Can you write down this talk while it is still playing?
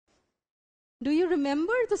Do you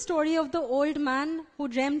remember the story of the old man who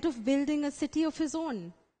dreamt of building a city of his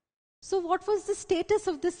own? So what was the status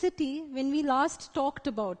of the city when we last talked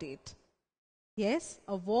about it? Yes,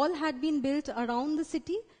 a wall had been built around the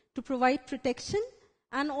city to provide protection,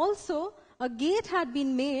 and also a gate had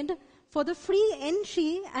been made for the free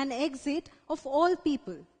entry and exit of all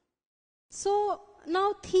people. So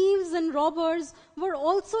now thieves and robbers were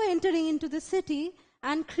also entering into the city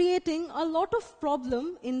and creating a lot of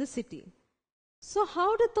problem in the city. So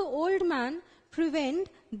how did the old man prevent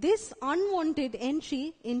this unwanted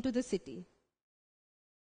entry into the city?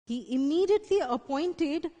 He immediately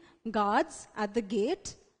appointed guards at the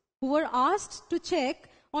gate who were asked to check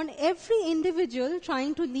on every individual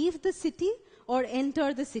trying to leave the city or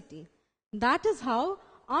enter the city. That is how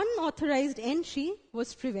unauthorized entry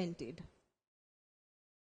was prevented.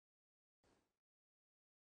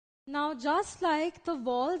 Now, just like the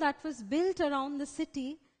wall that was built around the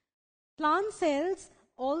city, plant cells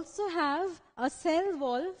also have a cell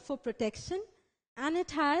wall for protection, and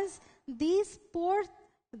it has these pores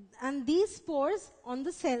on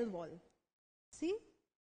the cell wall. See?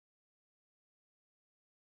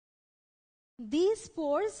 These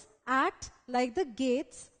pores act like the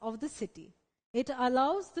gates of the city. It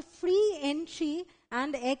allows the free entry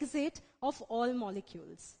and exit of all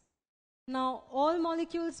molecules. Now, all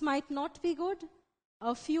molecules might not be good.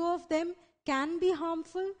 A few of them can be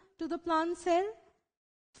harmful to the plant cell.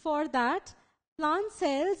 For that, plant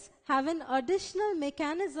cells have an additional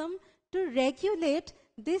mechanism to regulate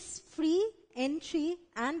this free entry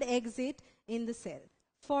and exit in the cell.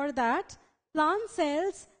 For that, plant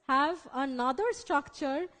cells have another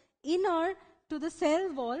structure inner to the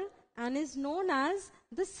cell wall and is known as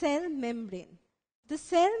the cell membrane. The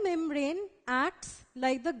cell membrane acts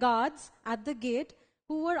like the guards at the gate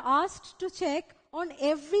who were asked to check on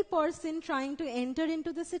every person trying to enter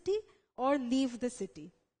into the city or leave the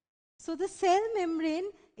city. So the cell membrane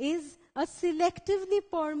is a selectively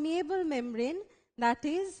permeable membrane, that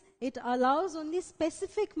is, it allows only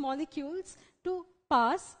specific molecules to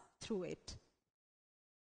pass through it.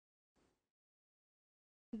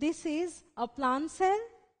 This is a plant cell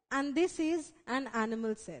and this is an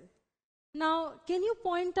animal cell. Now, can you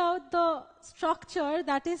point out the structure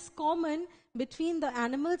that is common between the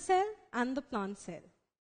animal cell and the plant cell?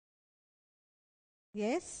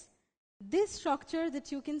 Yes, this structure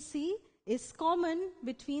that you can see is common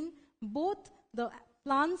between both the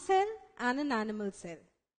plant cell and an animal cell.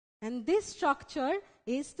 And this structure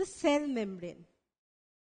is the cell membrane.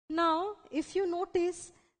 Now, if you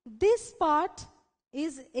notice, this part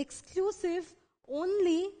is exclusive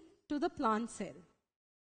only to the plant cell.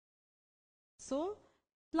 So,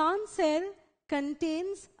 plant cell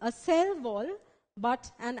contains a cell wall,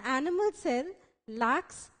 but an animal cell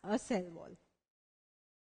lacks a cell wall.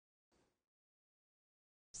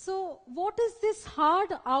 So, what is this hard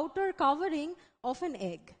outer covering of an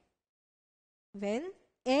egg? Well,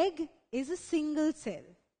 egg is a single cell.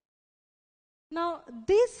 Now,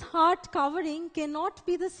 this hard covering cannot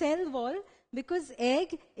be the cell wall because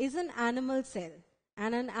egg is an animal cell,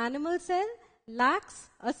 and an animal cell lacks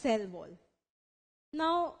a cell wall.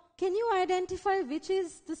 Now, can you identify which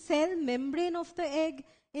is the cell membrane of the egg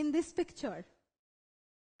in this picture?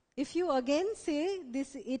 If you again say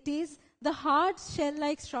this, it is the hard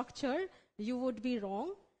shell-like structure, you would be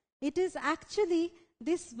wrong. It is actually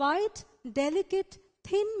this white, delicate,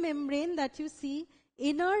 thin membrane that you see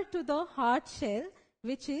inner to the hard shell,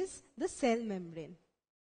 which is the cell membrane.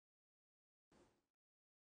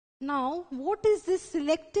 Now, what is this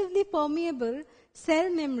selectively permeable cell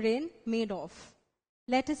membrane made of?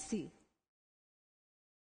 Let us see.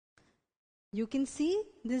 You can see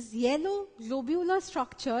these yellow globular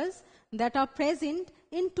structures that are present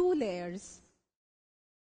in two layers.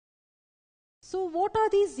 So what are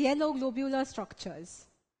these yellow globular structures?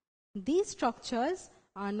 These structures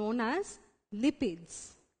are known as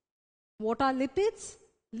lipids. What are lipids?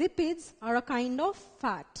 Lipids are a kind of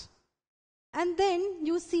fat. And then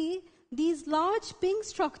you see these large pink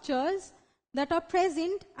structures that are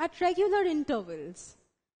present at regular intervals.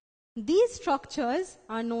 These structures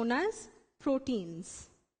are known as proteins.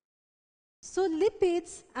 So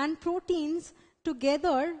lipids and proteins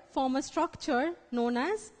together form a structure known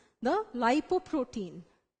as the lipoprotein.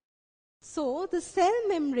 So the cell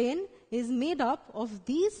membrane is made up of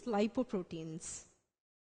these lipoproteins.